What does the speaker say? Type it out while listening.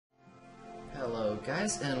Hello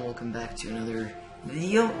guys, and welcome back to another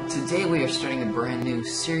video. Today we are starting a brand new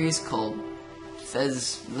series called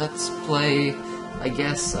FEZ Let's Play. I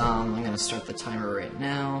guess I'm gonna start the timer right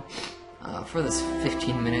now for this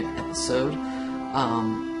 15-minute episode. Hang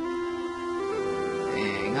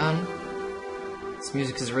on. This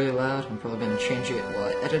music is really loud. I'm probably gonna change it while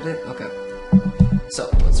I edit it. Okay. So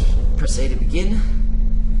let's press A to begin.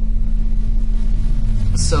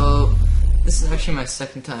 So this is actually my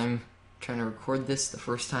second time trying to record this. The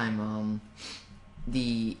first time,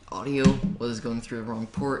 the audio was going through the wrong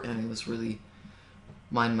port, and it was really,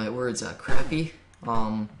 mind my words, crappy. So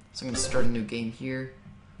I'm gonna start a new game here.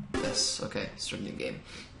 Yes, okay, start a new game.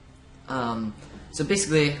 So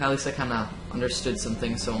basically, at least I kind of understood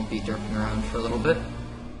something, so I won't be jerking around for a little bit.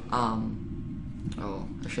 Oh,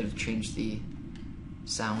 I should have changed the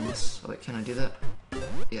sounds. Oh wait, can I do that?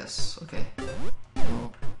 Yes, okay.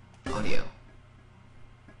 Well, audio.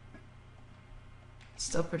 It's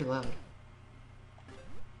still pretty loud.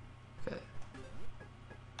 Okay.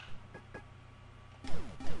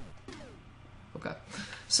 Okay.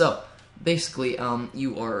 So, basically,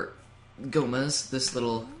 you are Gomez, this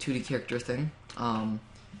little 2D character thing.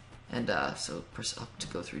 So press up to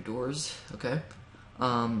go through doors, okay?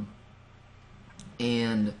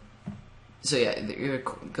 And so yeah, you're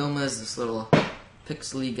Gomez, this little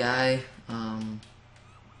pixely guy,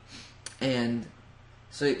 and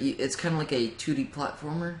so it's kind of like a 2D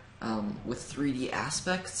platformer with 3D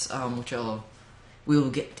aspects, which we will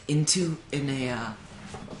get into in a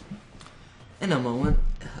moment,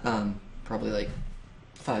 probably like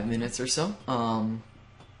 5 minutes or so.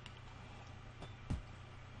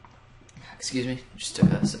 Excuse me, just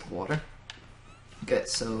took a sip of water. Okay,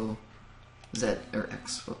 so Z or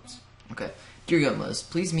X, whoops. Okay, dear Gomez,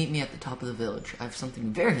 please meet me at the top of the village. I have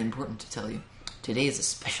something very important to tell you. Today is a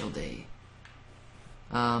special day.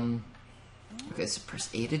 Okay, so press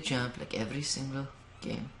A to jump, like every single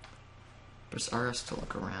game. Press RS to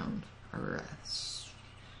look around. RS.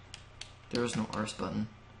 There was no RS button.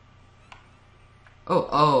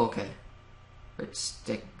 Oh, okay. Right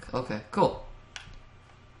stick. Okay, cool.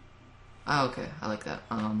 Okay, I like that.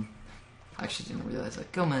 I actually didn't realize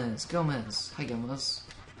that. Gomez. Hi, Gomez.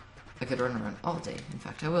 I could run around all day. In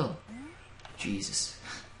fact, I will. Jesus.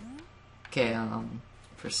 Okay,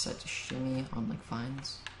 press set to shimmy on, like,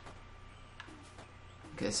 vines.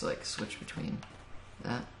 Okay, so, like, switch between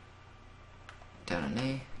that. Down an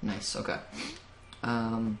A. Nice, okay.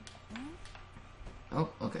 Oh,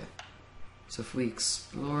 okay. So if we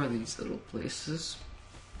explore these little places,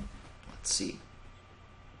 let's see.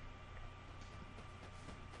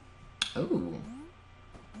 Oh,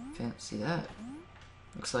 fancy that.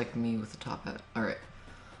 Looks like me with the top hat. Alright.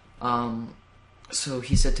 So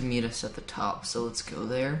he said to meet us at the top, so let's go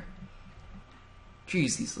there.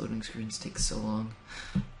 Jeez, these loading screens take so long.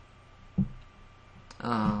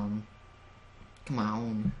 Come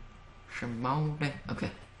on. Shimone.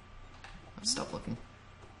 Okay. Stop looking.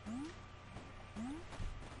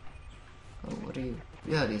 Oh, what are you?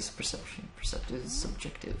 Reality is perception. Perceptive is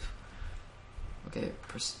subjective. Okay,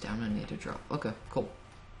 press down and A to drop. Okay, cool.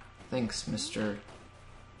 Thanks, Mr.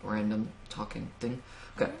 Random talking thing.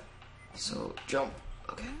 Okay, so jump.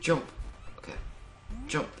 Okay, jump. Okay,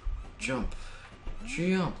 jump.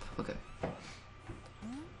 Okay.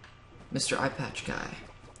 Mr. Eye Patch Guy.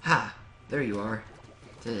 Ha! There you are.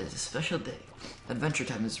 Today is a special day. Adventure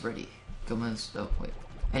time is ready. Gomez. Oh, wait.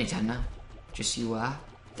 Anytime now. Just you,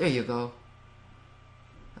 there you go.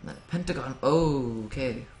 And that pentagon. Oh,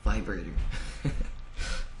 okay. Vibrator.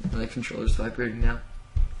 My controller's vibrating now.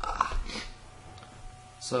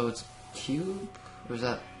 So it's cube? Or is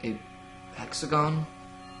that a hexagon?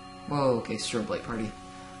 Whoa, okay, strobe light party.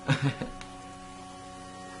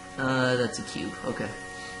 That's a cube, okay.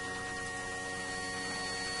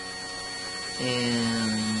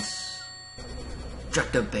 And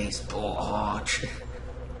Director Baseball.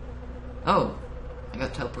 Oh, I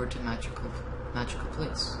got teleported to magical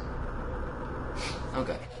place.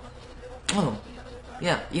 Okay. Oh,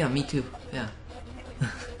 yeah, me too. Yeah.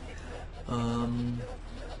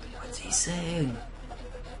 What's he saying?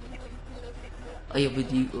 Oh yeah,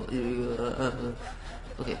 but you.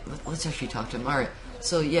 Okay, let's actually talk to him. All right.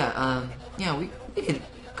 So yeah, we could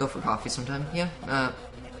go for coffee sometime. Yeah.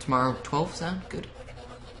 Tomorrow, 12. Sound good?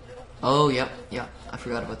 Oh yeah. I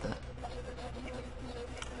forgot about that.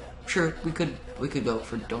 Sure, we could go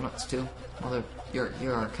for donuts too. Although you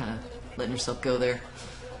are kind of letting yourself go there.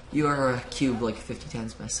 You are a cube like 50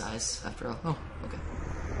 times my size, after all. Oh, okay.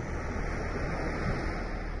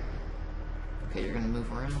 Okay, you're gonna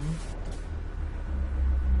move around.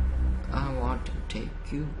 I want to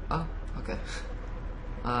take you up. Okay.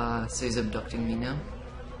 So he's abducting me now,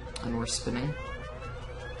 and we're spinning.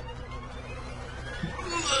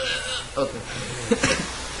 Okay.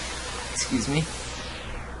 Excuse me.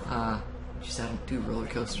 Just I don't do roller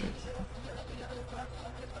coasters.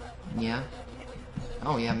 Yeah.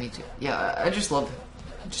 Oh yeah, me too. Yeah, I just love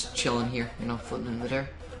just chilling here, you know, floating in the air.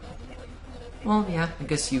 Well, yeah, I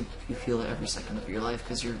guess you feel it every second of your life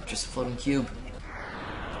because you're just a floating cube.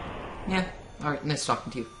 Yeah. Alright, nice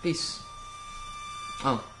talking to you. Peace.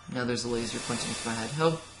 Oh, now there's a laser pointing into my head.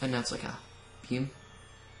 Oh, and now it's like a beam.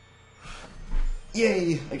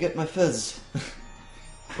 Yay! I get my FEZ.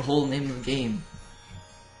 The whole name of the game.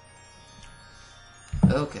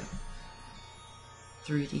 Okay.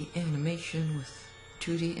 3D animation with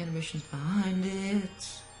 2D animations behind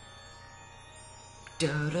it. Da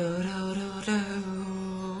da da da da.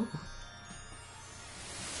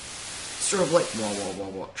 Strobe light. Wah,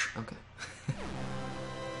 watch. Okay.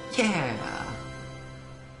 Yeah.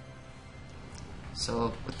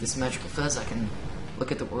 So with this magical FEZ, I can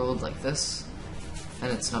look at the world like this,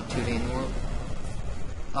 and it's not 2D in the world.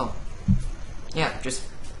 Oh. Yeah, just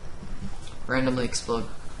randomly explode.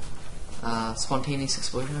 Spontaneous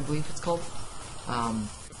explosion, I believe it's called.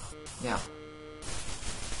 Yeah.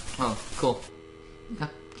 Oh, cool.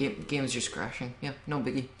 Yeah, game is just crashing. Yeah, no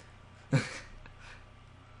biggie.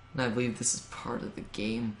 And I believe this is part of the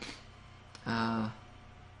game. And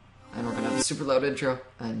we're gonna have a super loud intro,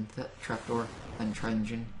 and that trapdoor, and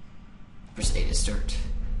tri-engine. Press A to start.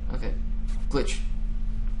 Okay. Glitch.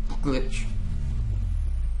 Glitch.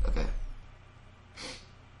 Okay.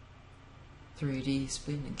 3D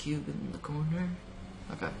spinning cube in the corner.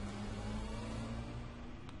 Okay.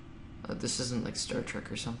 This isn't like Star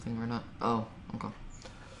Trek or something, we're not. Oh, okay.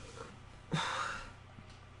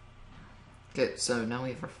 Okay, so now we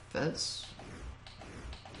have our FEZ.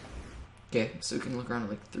 Okay, so we can look around at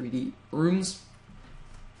like 3D rooms.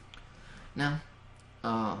 Now,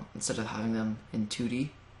 instead of having them in 2D.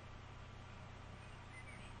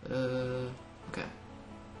 Okay.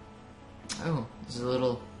 Oh, there's a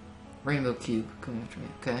little rainbow cube coming after me.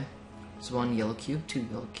 Okay. There's one yellow cube, two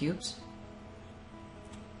yellow cubes.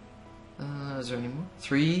 Is there any more?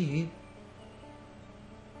 3.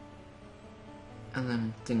 And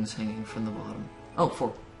then things hanging from the bottom. Oh,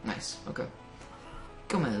 4. Nice. Okay.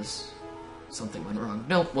 Gomez. Something went wrong.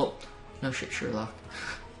 No, well, no shit, Sherlock.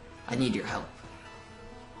 I need your help.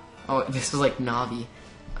 Oh, this is like Navi.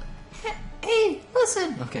 Hey,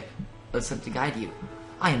 listen! Okay, listen to guide you.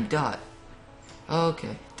 I am Dot.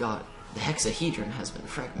 Okay, Dot. The hexahedron has been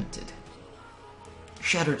fragmented.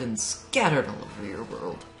 Shattered and scattered all over your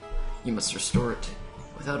world. You must restore it.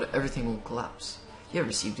 Without it, everything will collapse. You have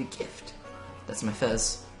received a gift. That's my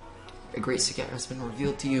FEZ. A great secret has been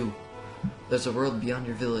revealed to you. There's a world beyond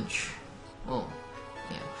your village. Oh,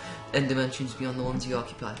 yeah. And dimensions beyond the ones you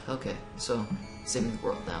occupy. Okay, so, saving the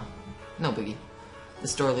world now. No biggie.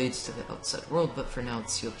 This door leads to the outside world, but for now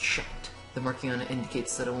it's sealed shut. The marking on it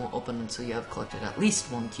indicates that it won't open until you have collected at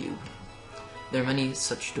least 1 cube. There are many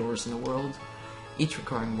such doors in the world, each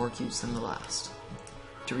requiring more cubes than the last.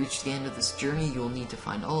 To reach the end of this journey, you will need to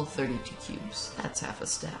find all 32 cubes. That's half a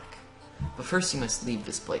stack. But first you must leave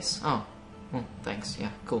this place. Oh, well, thanks.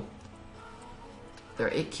 Yeah, cool. There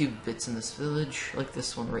are 8 cube bits in this village, like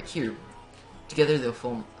this one right here. Together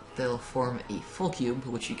they'll form a full cube,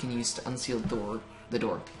 which you can use to unseal the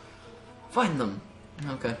door. Find them!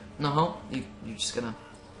 Okay. No, you're just gonna...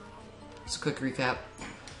 Just a quick recap.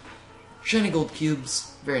 Shiny gold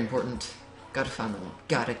cubes, very important. Gotta find them all.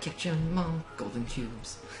 Gotta catch 'em all, golden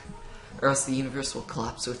cubes. Or else the universe will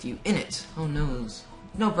collapse with you in it. Oh noes.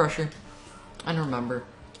 No pressure. And remember,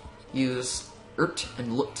 use ERT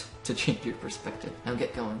and LUT to change your perspective. Now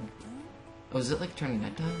get going. Oh, is it like turning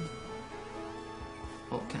nighttime?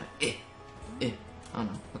 Oh, can I? Oh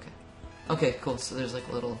no, okay. Okay, cool, so there's like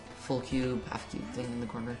a little full cube, half cube thing in the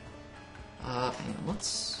corner. And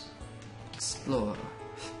let's explore.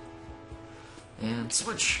 And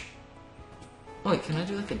switch! Oh wait, can I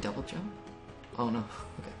do like a double jump? Oh no,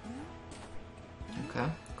 okay.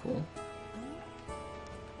 Okay, cool.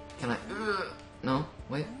 Can I? No,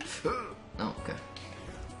 wait. No, okay.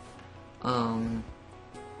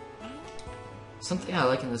 Something I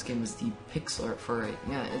like in this game is the pixel art for it.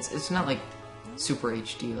 Yeah, it's not like super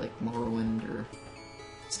HD like Morrowind or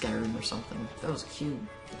Skyrim or something. If that was a cube,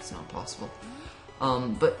 it's not possible.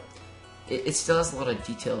 But it still has a lot of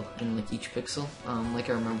detail in like each pixel. Like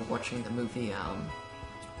I remember watching the movie,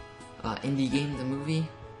 Indie Game, the movie.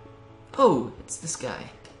 Oh, it's this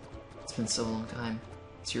guy. It's been so long time.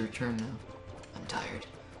 It's your turn now. I'm tired.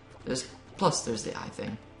 Plus there's the eye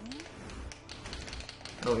thing.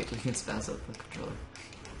 Oh wait, we can spaz out the controller.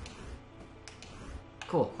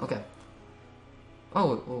 Cool, okay.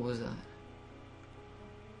 Oh, what was that?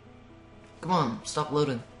 Come on, stop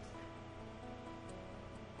loading.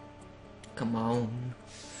 Come on.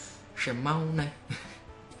 Shimone.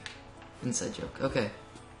 Inside joke, okay.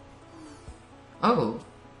 Oh,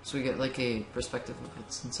 so we get like a perspective of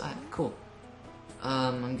what's inside. Cool.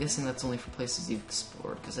 I'm guessing that's only for places you've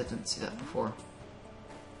explored, because I didn't see that before.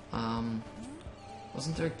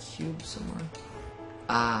 Wasn't there a cube somewhere?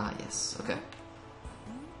 Ah, yes, okay.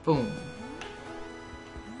 Boom.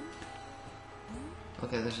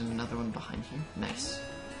 Okay, there's another one behind here. Nice.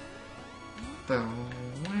 Boom.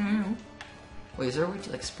 Wow. Wait, is there a way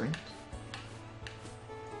to like sprint?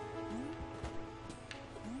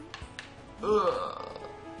 Oh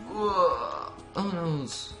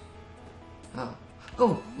noes. Oh.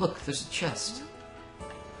 Oh, look, there's a chest.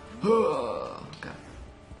 Okay.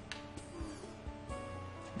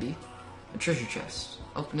 B. A treasure chest.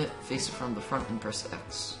 Open it, face it from the front, and press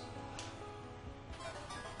X.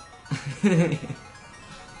 I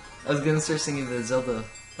was gonna start singing the Zelda,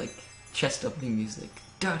 like, chest opening music.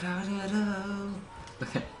 Da da da da.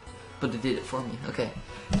 Okay. But it did it for me. Okay.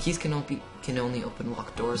 Keys can only open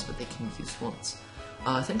locked doors, but they can be used once.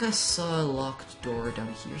 I think I saw a locked door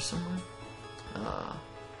down here somewhere.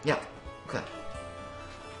 Yeah. Okay.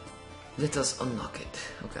 Let us unlock it.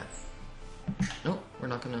 Okay. Nope, we're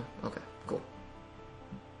not gonna. Okay, cool.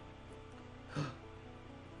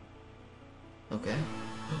 Okay.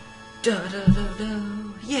 Da da da da.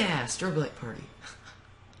 Yeah, strobe light party.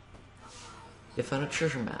 You found a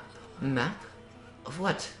treasure map. Map? Of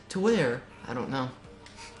what? To where? I don't know.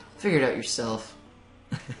 Figure it out yourself.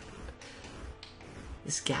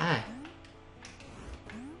 This guy.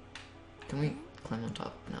 Can we climb on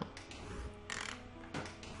top? No.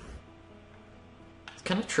 It's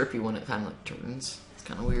kind of trippy when it kind of like turns. It's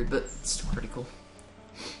kind of weird, but it's still pretty cool.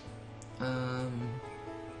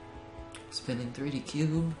 Spinning 3D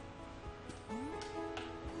cube.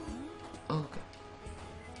 Okay.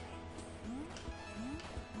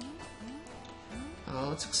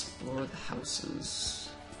 Let's explore the houses.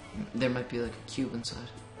 There might be like a cube inside.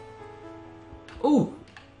 Oh!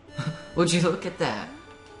 Would you look at that?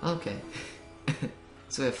 Okay.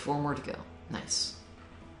 So we have 4 more to go. Nice.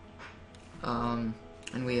 And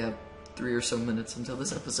we have 3 or so minutes until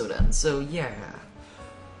this episode ends, so yeah.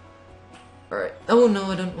 Alright. Oh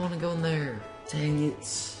no, I don't want to go in there. Dang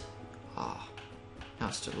it. Ah. Now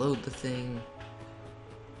it's to load the thing.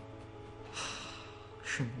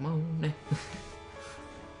 Shimone.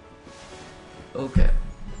 Okay.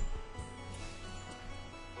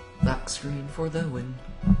 Black screen for the win.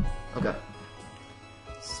 Okay.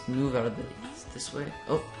 Let's move out of this way.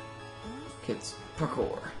 Oh. Kids.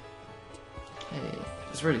 Parkour. Hey.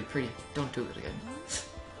 It's really pretty. Don't do it again.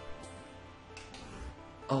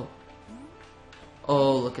 Oh.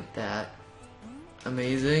 Oh, look at that.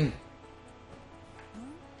 Amazing.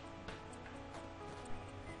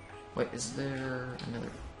 Wait, is there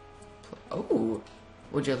another... Oh!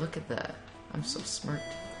 Would you look at that? I'm so smart.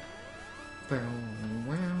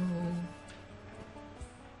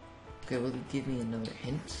 Okay, will you give me another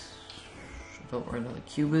hint about where another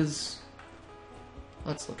cube is?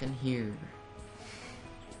 Let's look in here.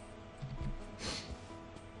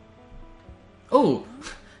 Oh!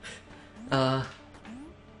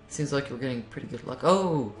 Seems like we're getting pretty good luck.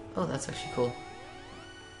 Oh! Oh, that's actually cool.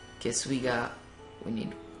 Okay, so we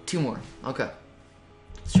need 2 more. Okay.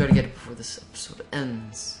 Let's try to get it before this episode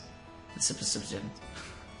ends. This episode ends.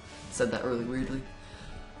 Said that really weirdly.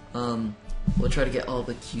 We'll try to get all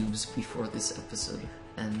the cubes before this episode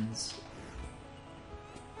ends.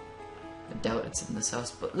 I doubt it's in this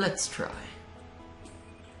house, but let's try.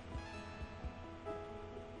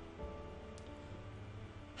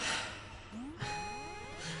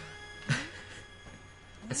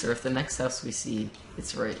 I swear, if the next house we see,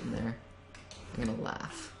 it's right in there, I'm gonna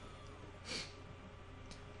laugh.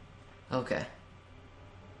 Okay.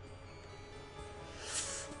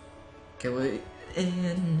 Okay, wait.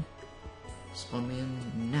 In. Spawn me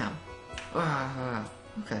in now. Ah,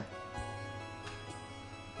 okay.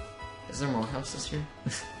 Is there more houses here?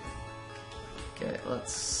 Okay,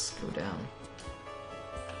 let's go down.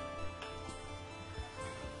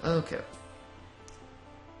 Okay.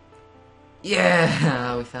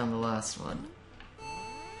 Yeah, we found the last one.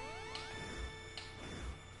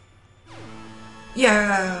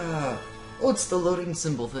 Yeah! Oh, it's the loading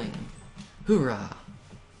symbol thing. Hoorah!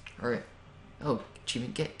 Alright. Oh,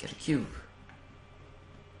 achievement get a cube.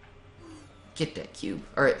 Get that cube.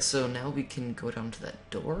 Alright, so now we can go down to that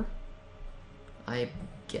door, I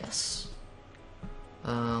guess.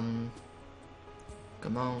 Come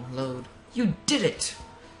on, load. You did it!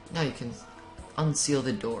 Now you can unseal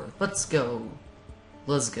the door. Let's go.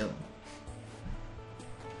 Let's go.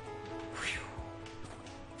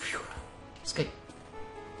 Escape.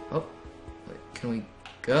 Oh, wait, can we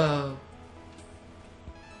go?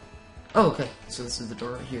 Oh, okay. So this is the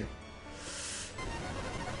door right here.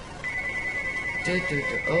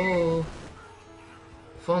 Oh,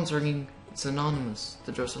 phone's ringing. It's anonymous.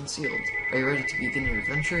 The door's unsealed. Are you ready to begin your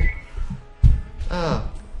adventure? Ah,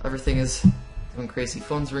 everything is going crazy.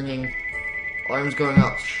 Phone's ringing. Alarm's going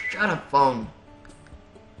off. Shut up, phone.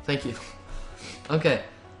 Thank you. Okay.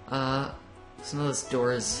 So now this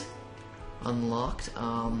door is unlocked.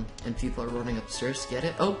 And people are running upstairs to get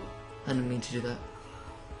it. Oh, I didn't mean to do that.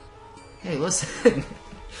 Hey, listen.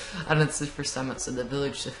 I don't know, it's the first time outside the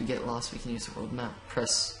village, so if we get lost, we can use the world map.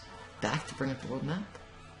 Press back to bring up the world map.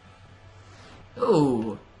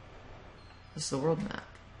 Oh! This is the world map.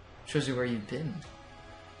 Shows you where you've been.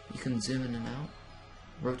 You can zoom in and out.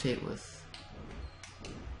 Rotate with...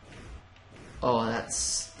 Oh,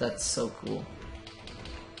 that's so cool.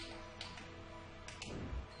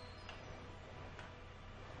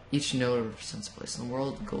 Each node represents a place in the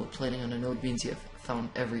world. Gold plating on a node means you have found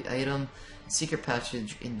every item, secret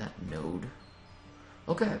passage in that node.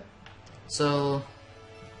 Okay, so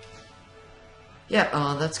yeah,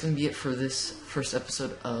 that's gonna be it for this first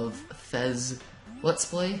episode of FEZ Let's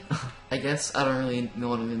Play. I guess I don't really know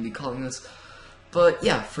what I'm gonna be calling this, but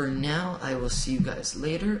yeah, for now I will see you guys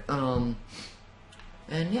later. And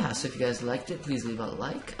yeah, so if you guys liked it, please leave a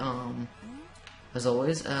like. As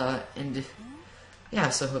always, and yeah,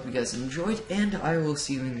 so I hope you guys enjoyed, and I will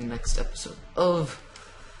see you in the next episode of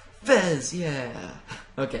FEZ, yeah!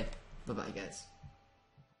 Okay, bye-bye, guys.